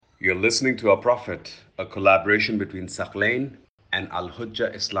You're listening to Our Prophet, a collaboration between Sakhlain and Al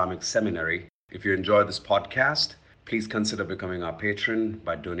Hujjah Islamic Seminary. If you enjoy this podcast, please consider becoming our patron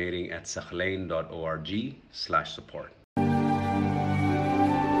by donating at sakhlain.org/support.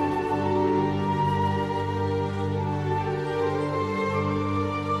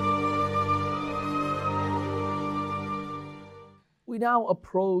 We now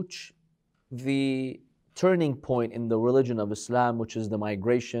approach the turning point in the religion of Islam, which is the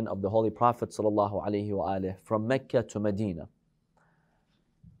migration of the Holy Prophet ﷺ from Mecca to Medina.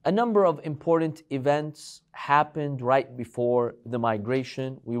 A number of important events happened right before the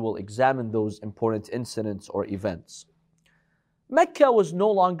migration. We will examine those important incidents or events. Mecca was no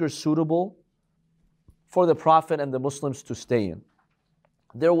longer suitable for the Prophet and the Muslims to stay in.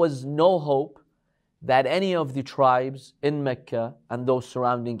 There was no hope that any of the tribes in Mecca and those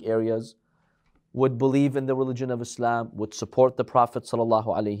surrounding areas would believe in the religion of Islam, would support the Prophet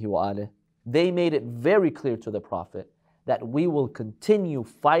ﷺ. They made it very clear to the Prophet that we will continue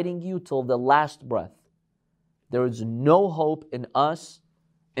fighting you till the last breath. There is no hope in us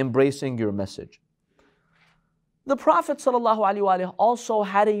embracing your message. The Prophet ﷺ also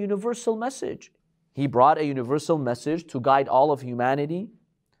had a universal message. He brought a universal message to guide all of humanity.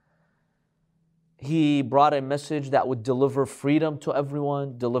 He brought a message that would deliver freedom to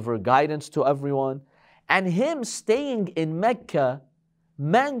everyone, deliver guidance to everyone. And him staying in Mecca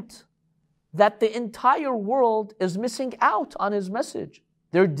meant that the entire world is missing out on his message.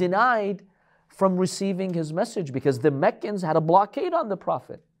 They're denied from receiving his message because the Meccans had a blockade on the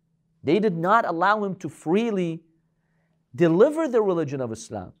Prophet. They did not allow him to freely deliver the religion of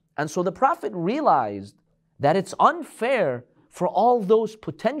Islam. And so the Prophet realized that it's unfair for all those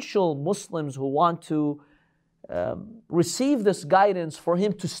potential Muslims who want to receive this guidance, for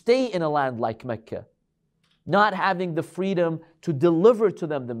him to stay in a land like Mecca, not having the freedom to deliver to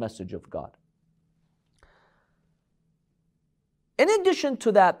them the message of God. In addition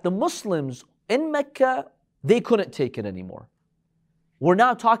to that, the Muslims in Mecca, they couldn't take it anymore. We're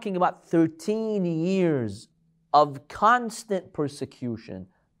now talking about 13 years of constant persecution,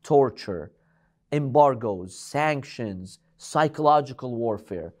 torture, embargoes, sanctions, psychological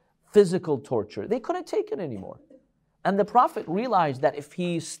warfare, physical torture. They couldn't take it anymore. And the Prophet realized that if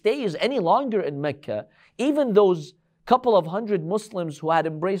he stays any longer in Mecca, even those couple of hundred Muslims who had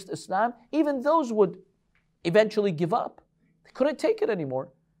embraced Islam, even those would eventually give up. They couldn't take it anymore.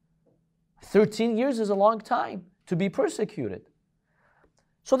 13 years is a long time to be persecuted.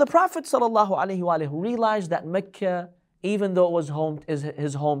 So the Prophet ﷺ realized that Mecca, even though it was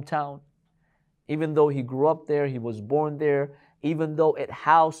his hometown, even though he grew up there, he was born there, even though it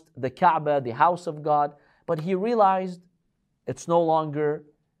housed the Kaaba, the house of God, but he realized it's no longer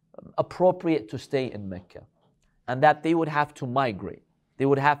appropriate to stay in Mecca, and that they would have to migrate. They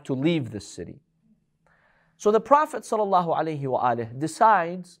would have to leave the city. So the Prophet ﷺ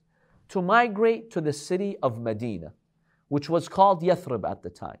decides to migrate to the city of Medina, which was called Yathrib at the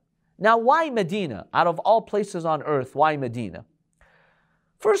time. Now, why Medina? Out of all places on earth, why Medina?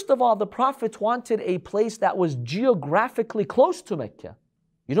 First of all, the Prophet wanted a place that was geographically close to Mecca.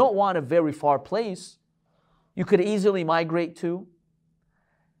 You don't want a very far place you could easily migrate to.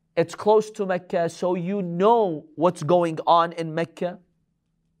 It's close to Mecca, so you know what's going on in Mecca.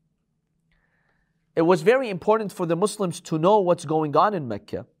 It was very important for the Muslims to know what's going on in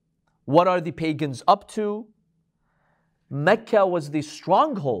Mecca. What are the pagans up to? Mecca was the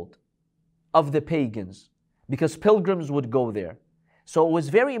stronghold of the pagans because pilgrims would go there. So it was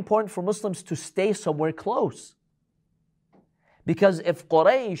very important for Muslims to stay somewhere close. Because if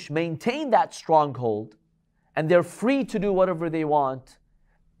Quraysh maintain that stronghold and they're free to do whatever they want,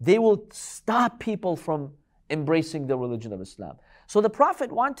 they will stop people from embracing the religion of Islam. So the Prophet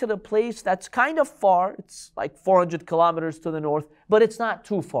wanted a place that's kind of far. It's like 400 kilometers to the north, but it's not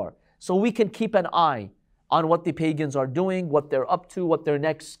too far. So we can keep an eye on what the pagans are doing, what they're up to, what their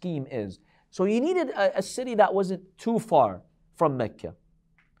next scheme is. So you needed a city that wasn't too far from Mecca.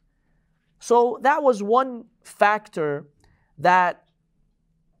 So that was one factor that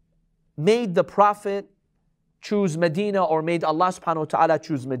made the Prophet choose Medina, or made Allah subhanahu wa ta'ala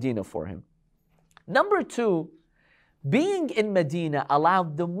choose Medina for him. Number two, being in Medina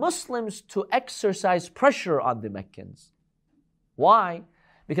allowed the Muslims to exercise pressure on the Meccans. Why?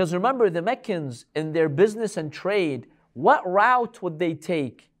 Because remember, the Meccans in their business and trade, what route would they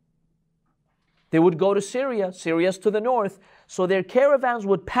take? They would go to Syria. Syria's to the north. So their caravans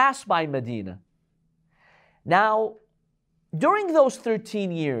would pass by Medina. Now, during those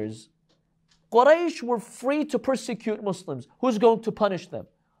 13 years, Quraysh were free to persecute Muslims. Who's going to punish them?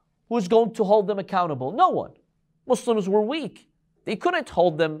 Who's going to hold them accountable? No one. Muslims were weak. They couldn't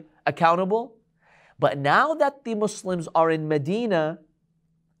hold them accountable. But now that the Muslims are in Medina,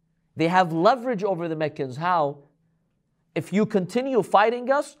 they have leverage over the Meccans. How? If you continue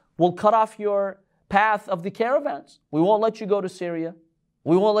fighting us, we'll cut off your path of the caravans. We won't let you go to Syria.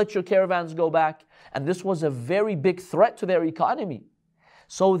 We won't let your caravans go back. And this was a very big threat to their economy.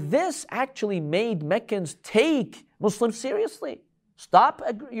 So this actually made Meccans take Muslims seriously. Stop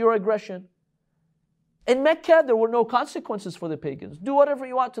your aggression. In Mecca, there were no consequences for the pagans. Do whatever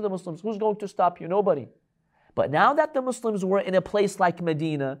you want to the Muslims. Who's going to stop you? Nobody. But now that the Muslims were in a place like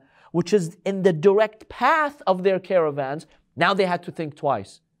Medina, which is in the direct path of their caravans, now they had to think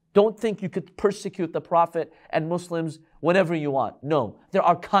twice. Don't think you could persecute the Prophet and Muslims whenever you want. No, there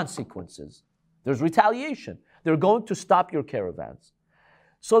are consequences. There's retaliation. They're going to stop your caravans.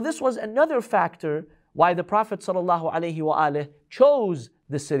 So this was another factor why the Prophet ﷺ chose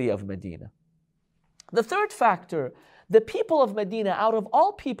the city of Medina. The third factor, the people of Medina, out of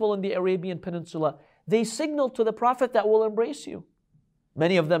all people in the Arabian Peninsula, they signaled to the Prophet that will embrace you.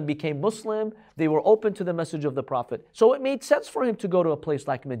 Many of them became Muslim. They were open to the message of the Prophet. So it made sense for him to go to a place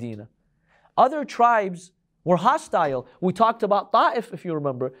like Medina. Other tribes were hostile. We talked about Ta'if, if you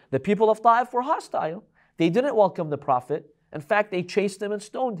remember. The people of Ta'if were hostile. They didn't welcome the Prophet. In fact, they chased him and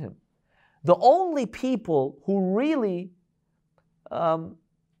stoned him. The only people who really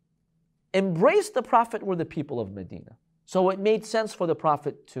embraced the Prophet were the people of Medina. So it made sense for the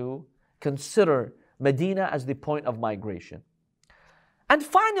Prophet to consider Medina as the point of migration. And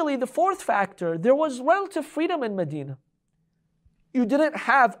finally, the fourth factor, there was relative freedom in Medina. You didn't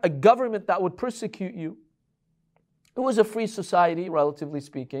have a government that would persecute you. It was a free society, relatively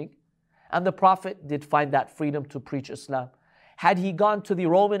speaking. And the Prophet did find that freedom to preach Islam. Had he gone to the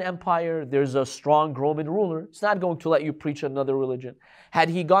Roman Empire, there's a strong Roman ruler. It's not going to let you preach another religion. Had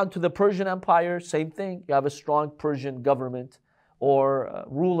he gone to the Persian Empire, same thing. You have a strong Persian government or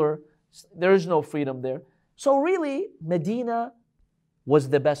ruler. There is no freedom there. So really, Medina was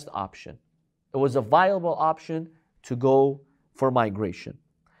the best option. It was a viable option to go for migration.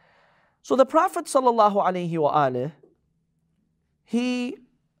 So the Prophet ﷺ, he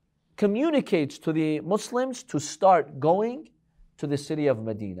communicates to the Muslims to start going to the city of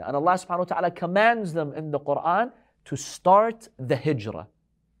Medina. And Allah subhanahu wa ta'ala commands them in the Quran to start the hijrah,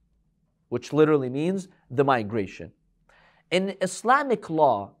 which literally means the migration. In Islamic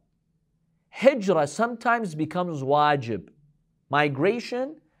law, hijrah sometimes becomes wajib.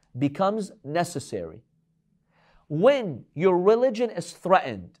 Migration becomes necessary. When your religion is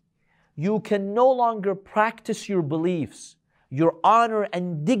threatened, you can no longer practice your beliefs, your honor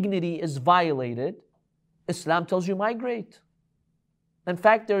and dignity is violated, Islam tells you migrate. In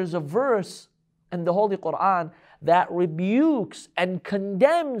fact, there's a verse in the Holy Quran that rebukes and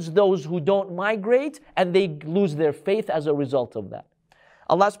condemns those who don't migrate and they lose their faith as a result of that.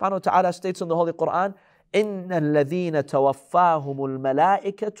 Allah subhanahu wa ta'ala states in the Holy Quran, إِنَّ الَّذِينَ تَوَفَّاهُمُ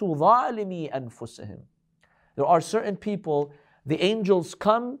الْمَلَائِكَةُ ظَالِمِي أَنفُسِهِمْ. There are certain people, the angels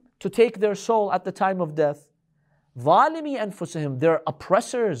come to take their soul at the time of death. ظَالِمِي أَنفُسِهِمْ. They're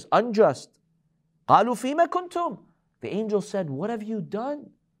oppressors, unjust. قَالُوا فِيمَ كُنْتُمْ. The angel said, what have you done?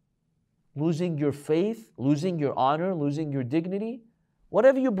 Losing your faith, losing your honor, losing your dignity? What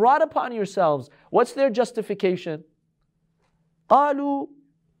have you brought upon yourselves? What's their justification? قَالُوا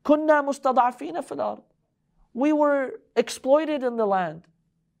كُنَّا مُسْتَضْعَفِينَ فِي الْأَرْضِ. We were exploited in the land.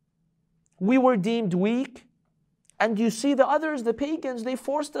 We were deemed weak. And you see the others, the pagans, they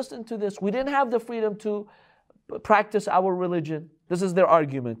forced us into this. We didn't have the freedom to practice our religion. This is their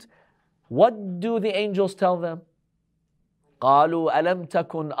argument. What do the angels tell them? قالوا ألم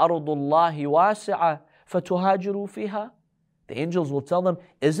تكن أرض الله واسعة فتهاجروا فيها. The angels will tell them,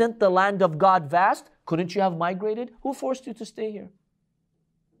 isn't the land of God vast? Couldn't you have migrated? Who forced you to stay here?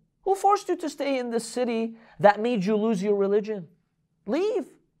 Who forced you to stay in this city that made you lose your religion? Leave,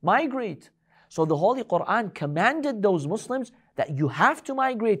 migrate. So the Holy Quran commanded those Muslims that you have to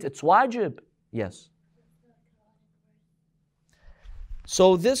migrate. It's wajib. Yes.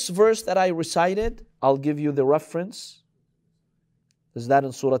 So this verse that I recited, I'll give you the reference. Is that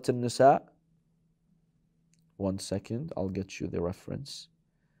in Surah An-Nisa? 1 second, I'll get you the reference.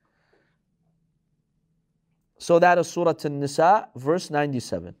 So that is Surah An-Nisa, verse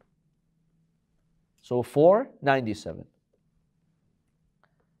 97. So 497.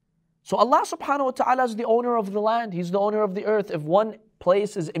 So Allah subhanahu wa ta'ala is the owner of the land. He's the owner of the earth. If one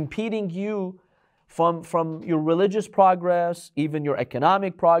place is impeding you from your religious progress, even your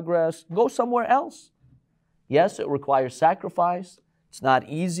economic progress, go somewhere else. Yes, it requires sacrifice. It's not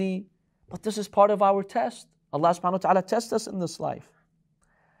easy, but this is part of our test. Allah subhanahu wa ta'ala tests us in this life.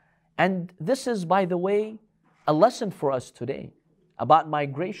 And this is, by the way, a lesson for us today. about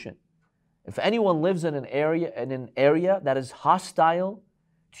migration. If anyone lives in an area that is hostile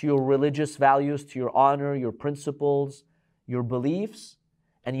to your religious values, to your honor, your principles, your beliefs,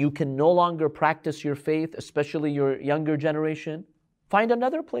 and you can no longer practice your faith, especially your younger generation, find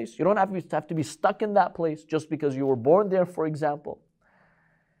another place. You don't have to be stuck in that place just because you were born there, for example.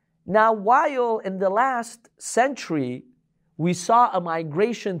 Now, while in the last century, we saw a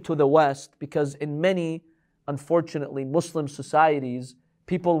migration to the West, because in many, unfortunately, Muslim societies,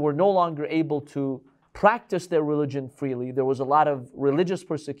 people were no longer able to practice their religion freely. There was a lot of religious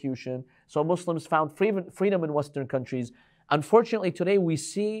persecution, so Muslims found freedom in Western countries. Unfortunately, today we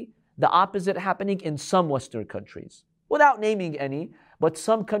see the opposite happening in some Western countries, without naming any, but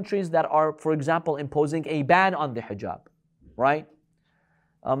some countries that are, for example, imposing a ban on the hijab, right?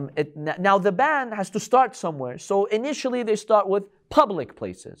 Now the ban has to start somewhere. So initially they start with public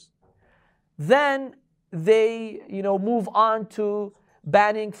places. Then they, move on to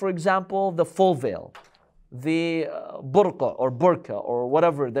banning, for example, the full veil, the burqa or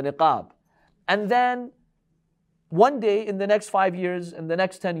whatever, the niqab. And then one day in the next 5 years, in the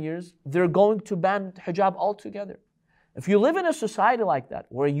next 10 years, they're going to ban hijab altogether. If you live in a society like that,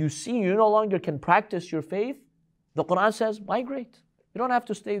 where you see you no longer can practice your faith, the Quran says, migrate. You don't have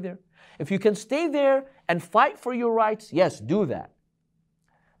to stay there. If you can stay there and fight for your rights, yes, do that.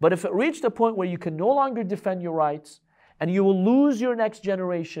 But if it reached a point where you can no longer defend your rights and you will lose your next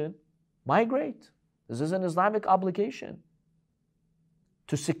generation, migrate. This is an Islamic obligation.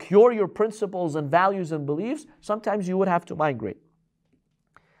 To secure your principles and values and beliefs, sometimes you would have to migrate.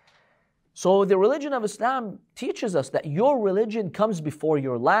 So the religion of Islam teaches us that your religion comes before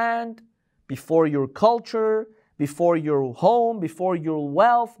your land, before your culture, before your home, before your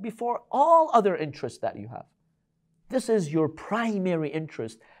wealth, before all other interests that you have. This is your primary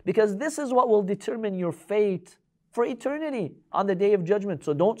interest, because this is what will determine your fate for eternity on the Day of Judgment.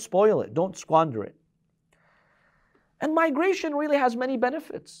 So don't spoil it, don't squander it. And migration really has many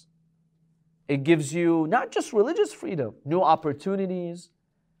benefits. It gives you not just religious freedom, new opportunities,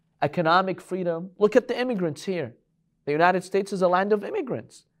 economic freedom. Look at the immigrants here. The United States is a land of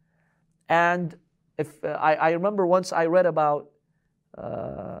immigrants. And if I remember once I read about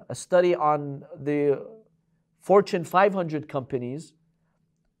a study on the Fortune 500 companies.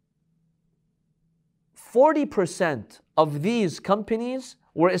 40% of these companies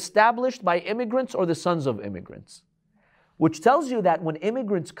were established by immigrants or the sons of immigrants, which tells you that when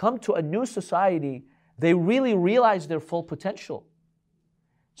immigrants come to a new society, they really realize their full potential.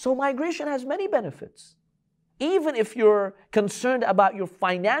 So migration has many benefits. Even if you're concerned about your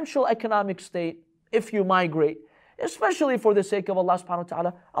financial economic state, if you migrate, especially for the sake of Allah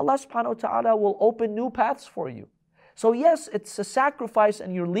subhanahu wa ta'ala will open new paths for you. So yes, it's a sacrifice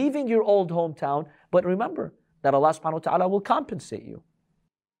and you're leaving your old hometown, but remember that Allah subhanahu wa ta'ala will compensate you.